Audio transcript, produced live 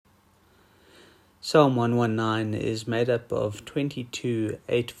Psalm 119 is made up of 22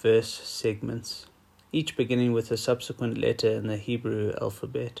 8-verse segments, each beginning with a subsequent letter in the Hebrew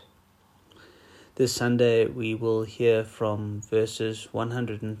alphabet. This Sunday we will hear from verses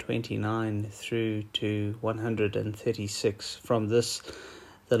 129 through to 136 from this,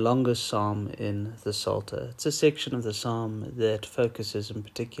 the longest psalm in the Psalter. It's a section of the psalm that focuses in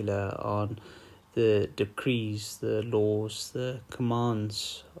particular on the decrees, the laws, the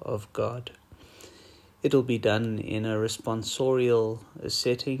commands of God. It'll be done in a responsorial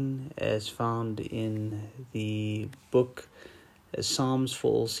setting as found in the book Psalms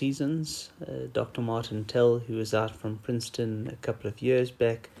for All Seasons. Dr. Martin Tell, who was out from Princeton a couple of years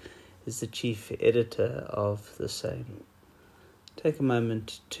back, is the chief editor of the same. Take a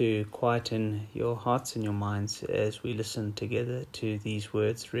moment to quieten your hearts and your minds as we listen together to these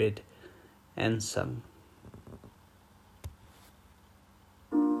words read and sung.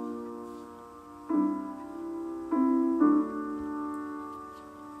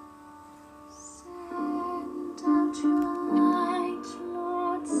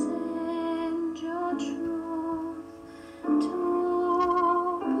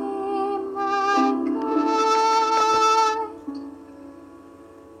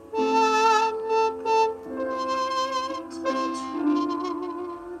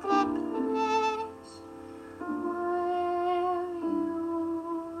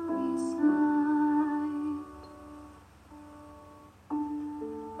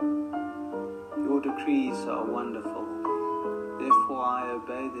 Your decrees are wonderful, therefore I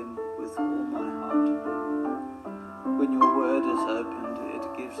obey them with all my heart. When your word is opened, it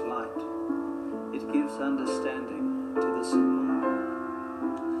gives light, it gives understanding to the simple.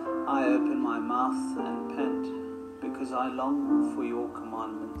 I open my mouth and pant, because I long for your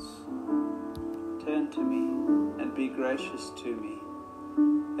commandments. Turn to me and be gracious to me,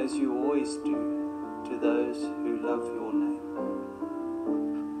 as you always do to those who love your name.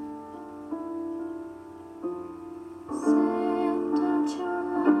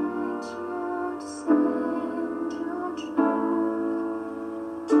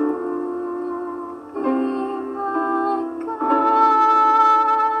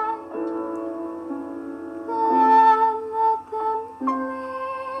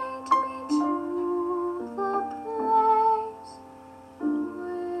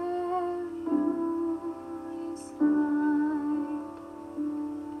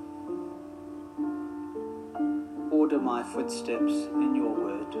 Order my footsteps in your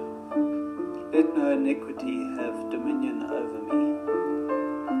word. Let no iniquity have dominion over me.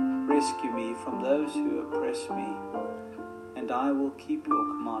 Rescue me from those who oppress me, and I will keep your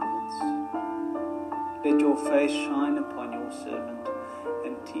commandments. Let your face shine upon your servant,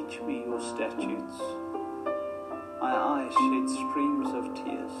 and teach me your statutes. My eyes shed streams of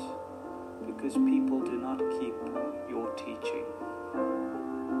tears, because people do not keep your teaching.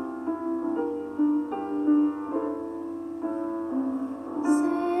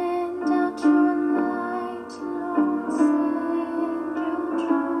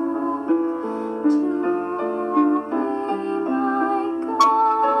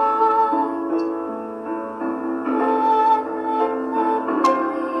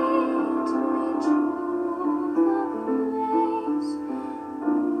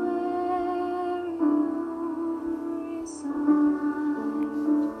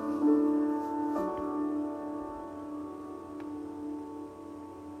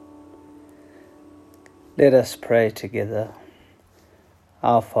 Let us pray together.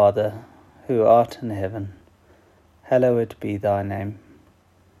 Our Father, who art in heaven, hallowed be thy name.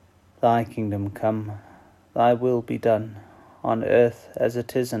 Thy kingdom come, thy will be done, on earth as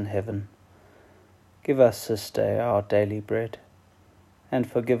it is in heaven. Give us this day our daily bread, and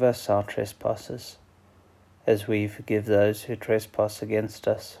forgive us our trespasses, as we forgive those who trespass against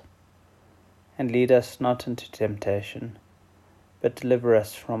us. And lead us not into temptation, but deliver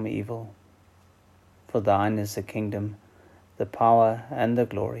us from evil. For thine is the kingdom, the power, and the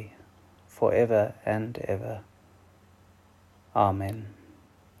glory, forever and ever. Amen.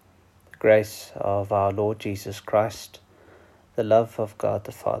 The grace of our Lord Jesus Christ, the love of God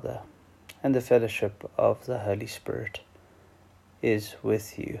the Father, and the fellowship of the Holy Spirit is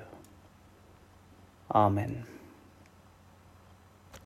with you. Amen.